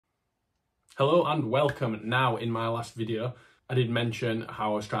Hello and welcome. Now, in my last video, I did mention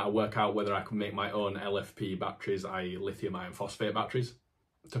how I was trying to work out whether I could make my own LFP batteries, i.e. lithium iron phosphate batteries,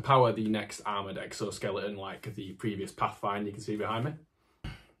 to power the next armoured exoskeleton like the previous Pathfinder you can see behind me.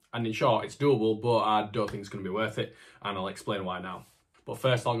 And in short, it's doable, but I don't think it's going to be worth it, and I'll explain why now. But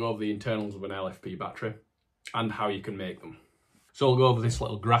first, I'll go over the internals of an LFP battery and how you can make them. So I'll go over this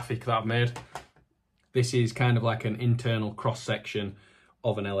little graphic that I've made. This is kind of like an internal cross-section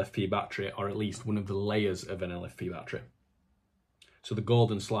of an LFP battery, or at least one of the layers of an LFP battery. So the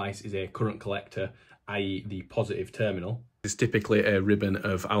golden slice is a current collector, i.e. the positive terminal. It's typically a ribbon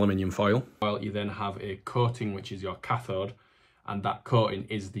of aluminium foil. While you then have a coating, which is your cathode, and that coating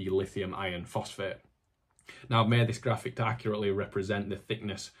is the lithium iron phosphate. Now, I've made this graphic to accurately represent the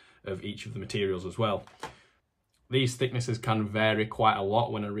thickness of each of the materials as well. These thicknesses can vary quite a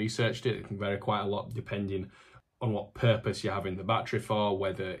lot. When I researched it, it can vary quite a lot depending on what purpose you're having the battery for,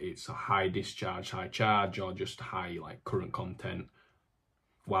 whether it's a high discharge, high charge, or just high current content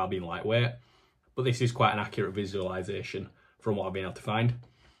while being lightweight. But this is quite an accurate visualization from what I've been able to find.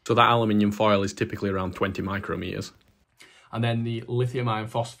 So that aluminium foil is typically around 20 micrometers. And then the lithium iron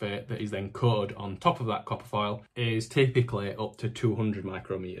phosphate that is then coated on top of that copper foil is typically up to 200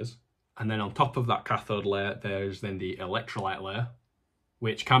 micrometers. And then on top of that cathode layer, there's then the electrolyte layer,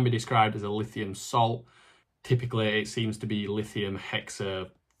 which can be described as a lithium salt. Typically, it seems to be lithium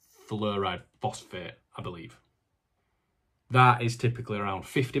hexafluoride phosphate, I believe. That is typically around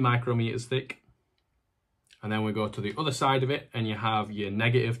 50 micrometers thick. And then we go to the other side of it, and you have your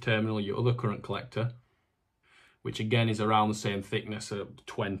negative terminal, your other current collector, which again is around the same thickness of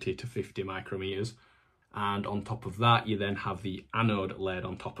 20 to 50 micrometers. And on top of that, you then have the anode layered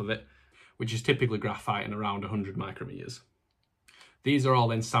on top of it, which is typically graphite and around 100 micrometers. These are all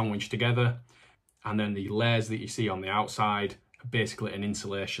then sandwiched together. And then the layers that you see on the outside are basically an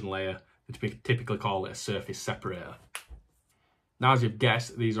insulation layer. They typically call it a surface separator. Now, as you've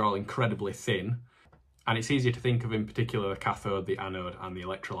guessed, these are all incredibly thin, and it's easier to think of in particular the cathode, the anode, and the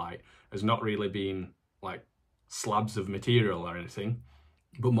electrolyte as not really being like slabs of material or anything,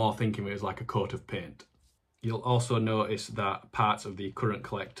 but more thinking of it as like a coat of paint. You'll also notice that parts of the current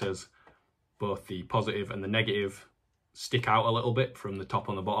collectors, both the positive and the negative, stick out a little bit from the top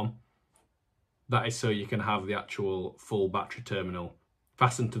and the bottom. That is so you can have the actual full battery terminal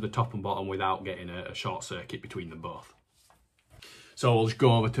fastened to the top and bottom without getting a short circuit between them both. So we'll just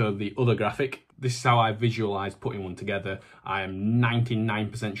go over to the other graphic. This is how I visualised putting one together. I am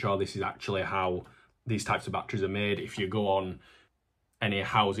 99% sure this is actually how these types of batteries are made. If you go on any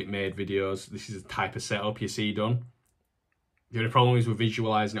how's it made videos, this is the type of setup you see done. The only problem is with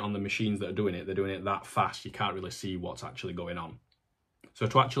visualising it on the machines that are doing it. They're doing it that fast, you can't really see what's actually going on. So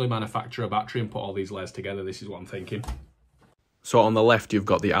to actually manufacture a battery and put all these layers together, this is what I'm thinking. So on the left, you've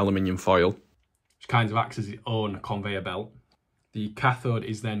got the aluminium foil, which kind of acts as its own conveyor belt. The cathode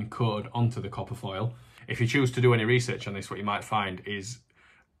is then coated onto the copper foil. If you choose to do any research on this, what you might find is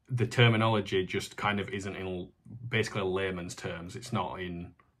the terminology just kind of isn't in basically layman's terms. It's not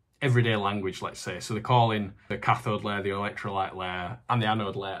in everyday language, let's say. So they're calling the cathode layer, the electrolyte layer, and the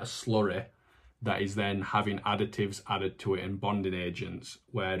anode layer a slurry that is then having additives added to it and bonding agents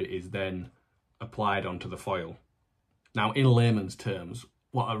where it is then applied onto the foil. Now, in layman's terms,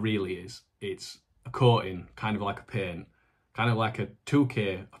 what it really is, it's a coating, kind of like a paint, kind of like a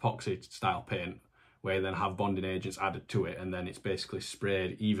 2K epoxy style paint, where you then have bonding agents added to it, and then it's basically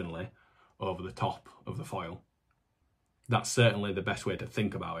sprayed evenly over the top of the foil. That's certainly the best way to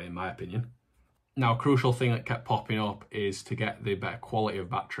think about it, in my opinion. Now, a crucial thing that kept popping up is to get the better quality of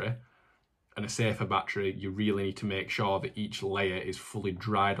battery and a safer battery, you really need to make sure that each layer is fully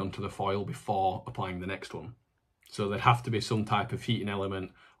dried onto the foil before applying the next one. So there'd have to be some type of heating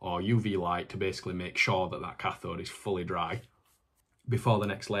element or UV light to basically make sure that that cathode is fully dry before the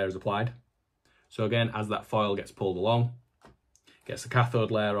next layer is applied. So again, as that foil gets pulled along, it gets the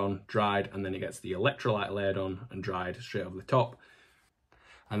cathode layer on, dried, and then it gets the electrolyte layered on and dried straight over the top.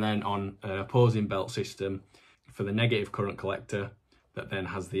 And then on an opposing belt system for the negative current collector, that then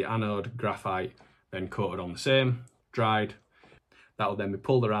has the anode graphite then coated on the same, dried. That will then be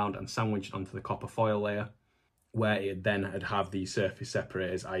pulled around and sandwiched onto the copper foil layer, where it then would have the surface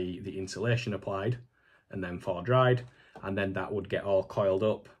separators, i.e. the insulation applied, and then for dried, and then that would get all coiled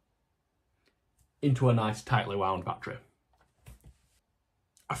up into a nice tightly wound battery.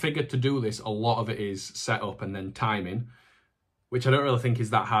 I figured to do this, a lot of it is setup and then timing, which I don't really think is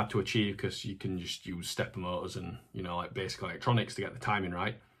that hard to achieve because you can just use stepper motors and, like basic electronics to get the timing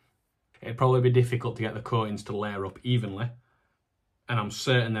right. It'd probably be difficult to get the coatings to layer up evenly. And I'm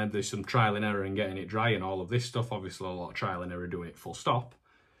certain that there's some trial and error in getting it dry and all of this stuff. Obviously, a lot of trial and error doing it full stop.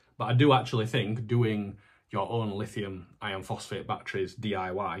 But I do actually think doing your own lithium iron phosphate batteries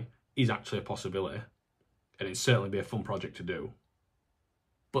DIY is actually a possibility, and it'd certainly be a fun project to do.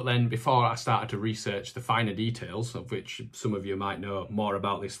 But then before I started to research the finer details, of which some of you might know more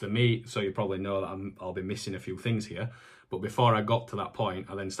about this than me, so you probably know that I'll be missing a few things here. But before I got to that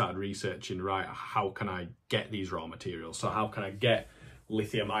point, I then started researching, right, how can I get these raw materials? So how can I get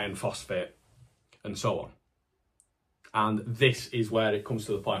lithium iron phosphate and so on? And this is where it comes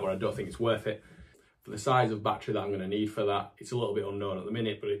to the point where I don't think it's worth it. For the size of battery that I'm going to need for that, it's a little bit unknown at the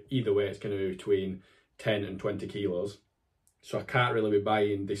minute, but either way, it's going to be between 10 and 20 kilos. So I can't really be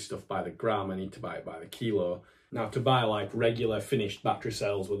buying this stuff by the gram, I need to buy it by the kilo. Now to buy like regular finished battery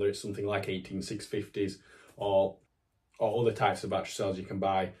cells, whether it's something like 18650s or other types of battery cells you can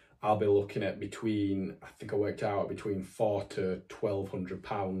buy, I'll be looking at between, I think I worked out, between £400 to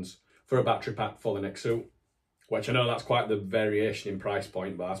 £1,200 for a battery pack for the next suit, which I know that's quite the variation in price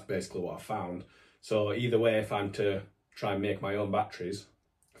point, but that's basically what I found. So either way, if I'm to try and make my own batteries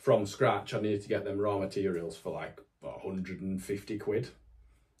from scratch, I need to get them raw materials for like 150 quid,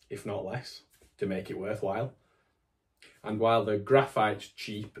 if not less, to make it worthwhile. And while the graphite's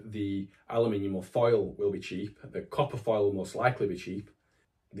cheap, the aluminium foil will be cheap, the copper foil will most likely be cheap,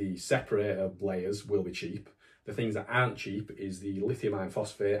 the separator layers will be cheap. The things that aren't cheap is the lithium iron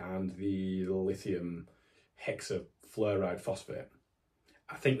phosphate and the lithium hexafluoride phosphate.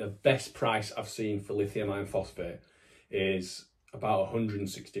 I think the best price I've seen for lithium iron phosphate is about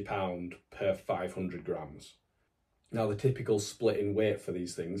 £160 per 500 grams. Now the typical split in weight for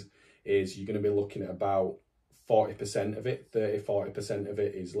these things is you're going to be looking at about 40% of it, 30-40% of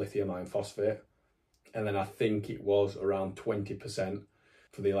it is lithium iron phosphate. And then I think it was around 20%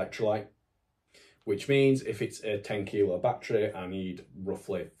 for the electrolyte, which means if it's a 10 kilo battery, I need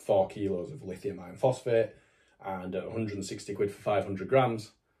roughly 4 kilos of lithium iron phosphate, and at 160 quid for 500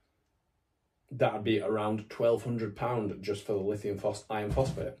 grams, that'd be around £1,200 just for the lithium iron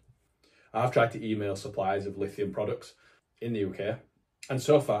phosphate. I've tried to email suppliers of lithium products in the UK, and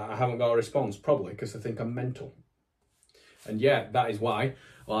so far I haven't got a response, probably because they think I'm mental. And yeah, that is why,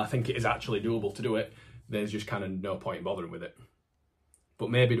 well, I think it is actually doable to do it. There's just kind of no point in bothering with it.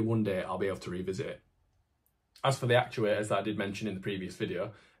 But maybe one day I'll be able to revisit it. As for the actuators that I did mention in the previous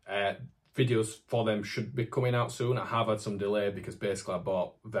video, videos for them should be coming out soon. I have had some delay because basically I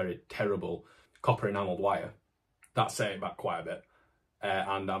bought very terrible copper enamelled wire. That set it back quite a bit.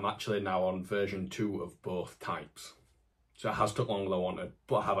 And I'm actually now on version 2 of both types. So it has took longer than I wanted,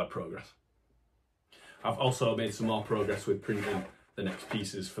 but I have had progress. I've also made some more progress with printing the next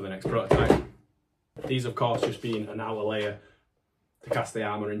pieces for the next prototype. These, of course, just being an outer layer to cast the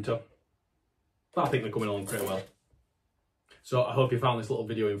armour into. But I think they're coming along pretty well. So I hope you found this little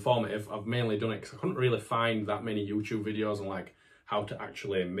video informative. I've mainly done it because I couldn't really find that many YouTube videos on like how to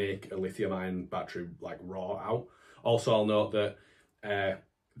actually make a lithium ion battery like raw out. Also, I'll note that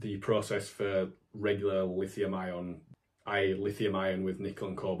the process for regular lithium ion with nickel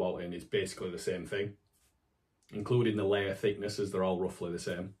and cobalt in is basically the same thing, including the layer thicknesses. They're all roughly the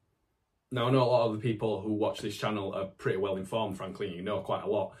same. Now, I know a lot of the people who watch this channel are pretty well informed, frankly, and you know quite a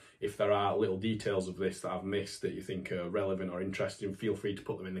lot. If there are little details of this that I've missed that you think are relevant or interesting, feel free to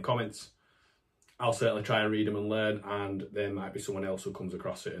put them in the comments. I'll certainly try and read them and learn, and there might be someone else who comes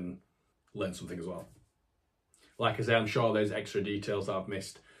across it and learns something as well. Like I say, I'm sure there's extra details that I've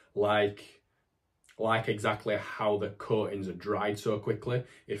missed, like exactly how the coatings are dried so quickly.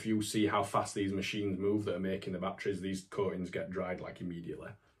 If you see how fast these machines move that are making the batteries, these coatings get dried like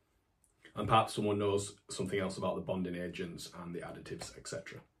immediately. And perhaps someone knows something else about the bonding agents and the additives,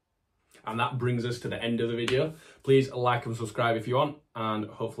 etc. And that brings us to the end of the video. Please like and subscribe if you want, and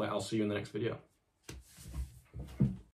hopefully I'll see you in the next video.